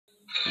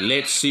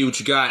Let's see what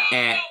you got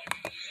at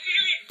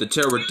the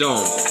Terror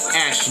Dome.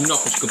 Ash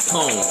Knuckles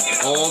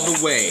Capone, all the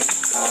way.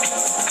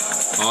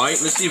 Alright,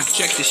 let's see if you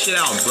check this shit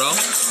out, bro.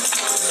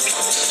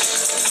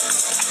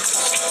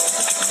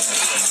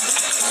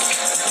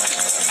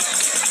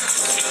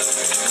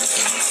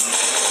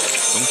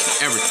 Don't you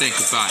ever think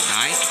about it,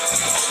 alright?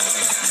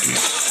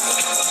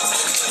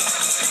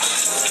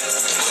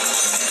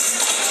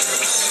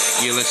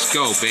 Yeah, let's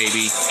go,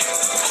 baby.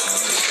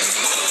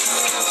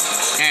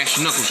 Ash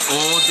Knuckles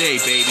all day,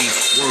 baby.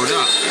 Word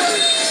up.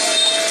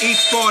 Eat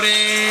party!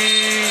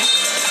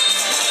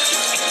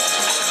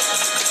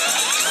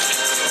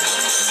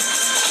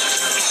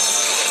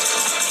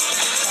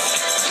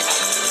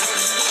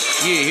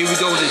 Yeah, here we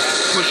go with this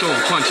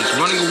pushover punches.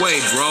 Running away,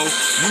 bro.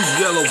 You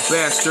yellow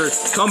bastard.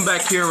 Come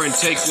back here and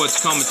take what's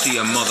coming to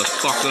you,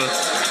 motherfucker.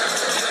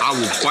 I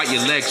will bite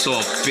your legs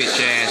off, bitch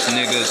ass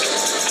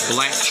niggas.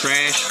 Black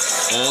trash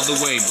all the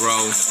way,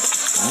 bro.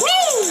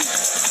 Woo!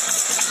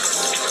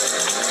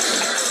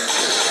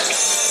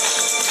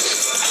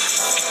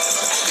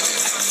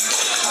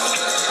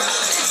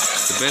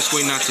 The best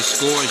way not to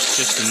score is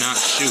just to not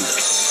shoot.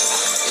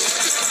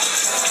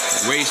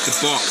 Raise the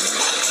bar.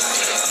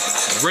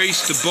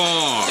 Raise the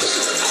bar.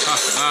 Ha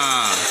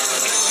ha.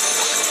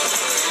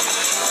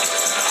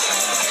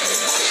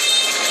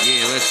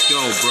 Yeah, let's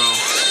go, bro.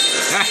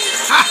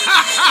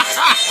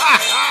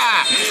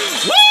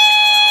 Woo!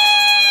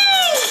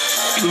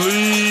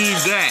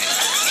 Believe that.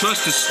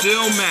 Trust is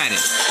still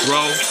matters,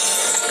 bro.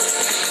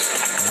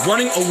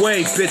 Running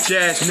away, bitch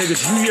ass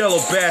niggas, you yellow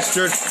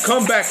bastard.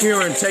 Come back here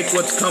and take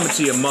what's coming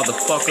to you,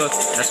 motherfucker.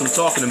 That's what I'm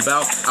talking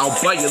about. I'll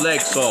bite your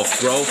legs off,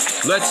 bro.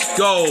 Let's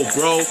go,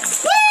 bro. Woo!